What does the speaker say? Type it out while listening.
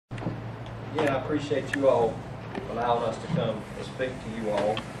Again, I appreciate you all allowing us to come and speak to you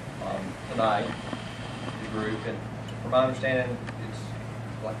all tonight, the group. And from my understanding, it's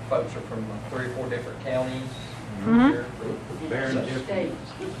like folks are from 3 or 4 different counties. Here. Two states.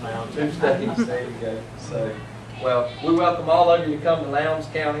 Two states, there you go. So, well, we welcome all of you to come to Lowndes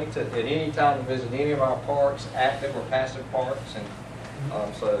County at any time to visit any of our parks, active or passive parks.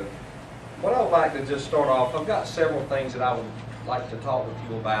 And so, what I would like to just start off, I've got several things that I would like to talk with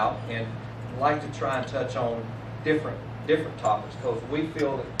you about, and I'd like to try and touch on different topics, because we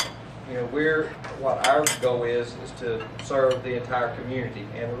feel that, you know, what our goal is to serve the entire community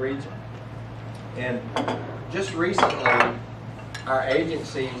and the region. And just recently, our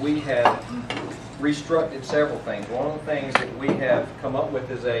agency, we have restructured several things. One of the things that we have come up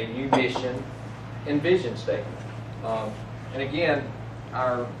with is a new mission and vision statement. And again,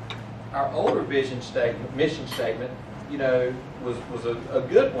 our older mission statement, you know, was a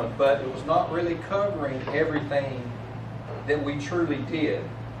good one, but it was not really covering everything that we truly did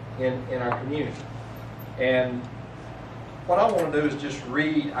in our community. And what I want to do is just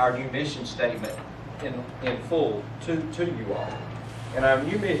read our new mission statement in full to you all. And our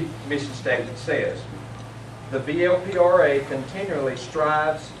new mission statement says, the VLPRA continually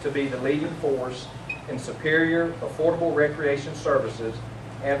strives to be the leading force in superior, affordable recreation services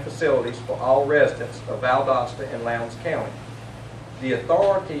and facilities for all residents of Valdosta and Lowndes County. The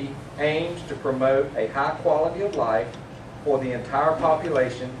authority aims to promote a high quality of life for the entire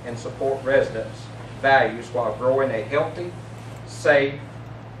population and support residents' values while growing a healthy, safe,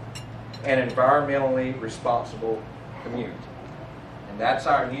 and environmentally responsible community. And that's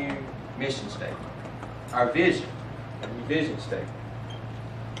our new mission statement. Our vision, our new vision statement.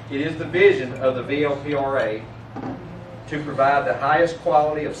 It is the vision of the VLPRA to provide the highest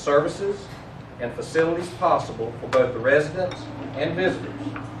quality of services and facilities possible for both the residents and visitors.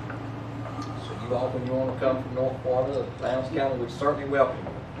 So you all, when you want to come from North Florida, Lowndes County, we certainly welcome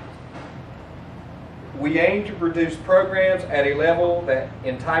you. We aim to produce programs at a level that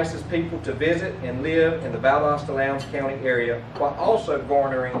entices people to visit and live in the Valdosta-Lowndes County area while also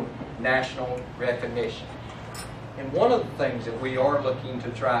garnering national recognition. And one of the things that we are looking to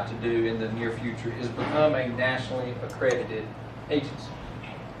try to do in the near future is become a nationally accredited agency.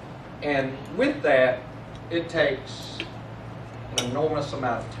 And with that, it takes an enormous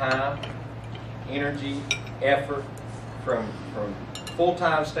amount of time, energy, effort from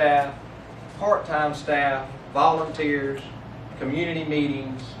full-time staff, part-time staff, volunteers, community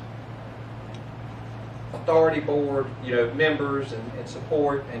meetings, authority board, you know, members and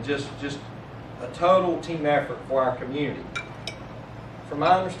support, and just a total team effort for our community. From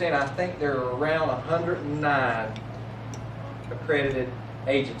my understanding, I think there are around 109 accredited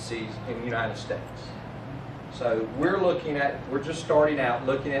agencies in the United States. So we're just starting out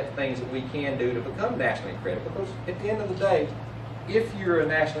looking at things that we can do to become nationally accredited, because at the end of the day, if you're a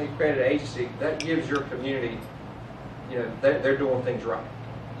nationally accredited agency, that gives your community, you know, they're doing things right.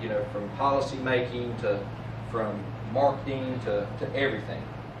 You know, from policy making from marketing to everything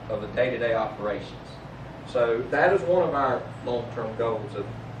of the day-to-day operations. So that is one of our long-term goals of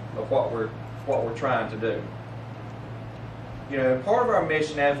what we're trying to do. You know, part of our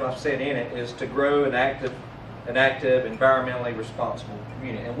mission, as I've said in it, is to grow an active, environmentally responsible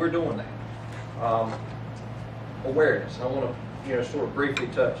community, and we're doing that. Awareness. I want to, you know, sort of briefly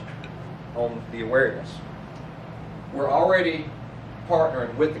touch on the awareness. We're already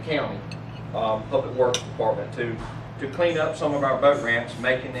partnering with the county Public Works Department to clean up some of our boat ramps,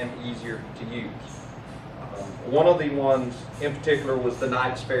 making them easier to use. One of the ones in particular was the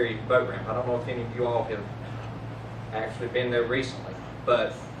Knights Ferry boat ramp. I don't know if any of you all have actually been there recently,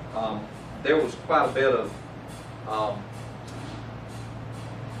 but there was quite a bit of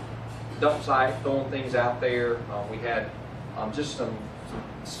dump site, throwing things out there. We had just some,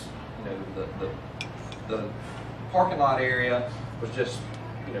 you know, the parking lot area was just,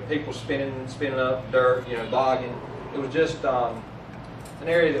 you know, people spinning up dirt, you know, logging. It was just an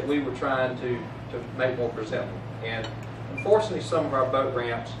area that we were trying to make more presentable. And unfortunately, some of our boat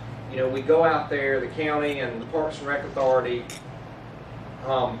ramps, you know, we go out there, the county and the Parks and Rec Authority,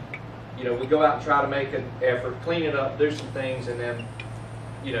 you know, we go out and try to make an effort, clean it up, do some things, and then,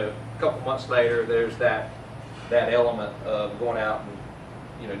 you know, a couple months later, there's that element of going out and,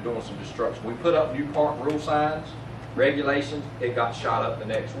 you know, doing some destruction. We put up new park rule signs, regulations, it got shot up the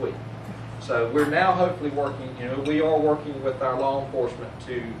next week. So we're now hopefully working, you know, we are working with our law enforcement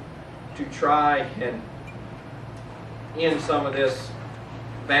to try and end some of this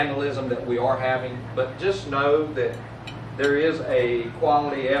vandalism that we are having, but just know that there is a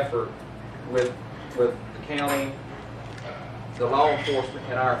quality effort with the county, the law enforcement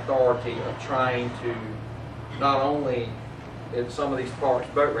and our authority of trying to not only in some of these parks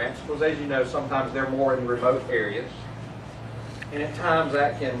boat ramps, because as you know, sometimes they're more in remote areas, and at times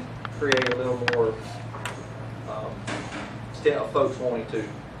that can create a little more instead of folks wanting to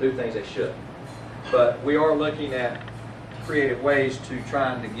do things they shouldn't. But we are looking at creative ways to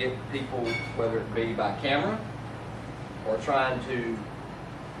trying to get people, whether it be by camera or trying to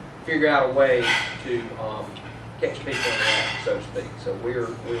figure out a way to catch people in the act, so to speak. So we're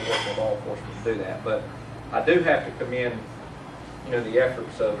working with law enforcement to do that. But I do have to commend, the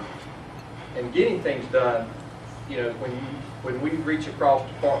efforts of and getting things done. When we reach across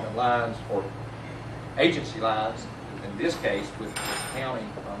department lines or agency lines, in this case with the county,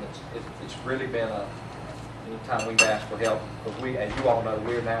 it's really been anytime we've asked for help, because we, as you all know,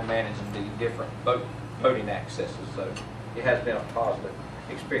 we're now managing the different boating accesses, so it has been a positive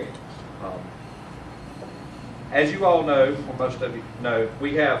experience. As you all know, or most of you know,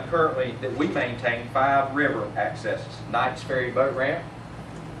 we have currently, that we maintain 5 river accesses: Knights Ferry boat ramp,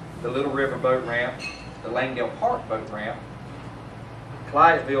 the Little River boat ramp, the Langdale Park boat ramp,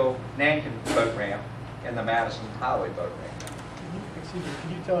 Clydeville Nankin boat ramp, and the Madison Highway boat ramp. Excuse me,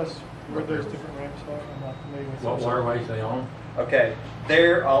 can you tell us where those different ramps are? I'm not familiar with What waterways they on? Okay,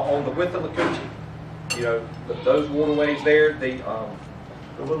 they're on the width of Lacoochee. Those waterways there, the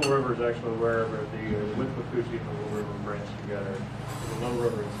Little River is actually wherever the with Lacoochee and the Little River branch together. The Little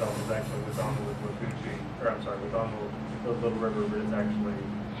River itself is actually within the Lacoochee, or I'm sorry, within the Little River, but it's actually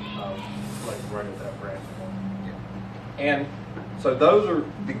like right at that branch. and so those are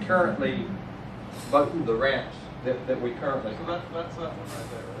currently both of the ramps that we currently. So that's that one right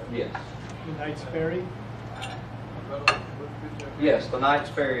there, right? Yes. the Knights Ferry. Yes, the Knights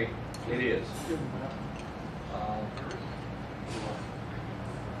Ferry. It is.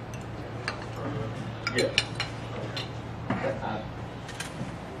 Yes. I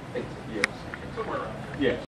think yes. Somewhere around there. Yes.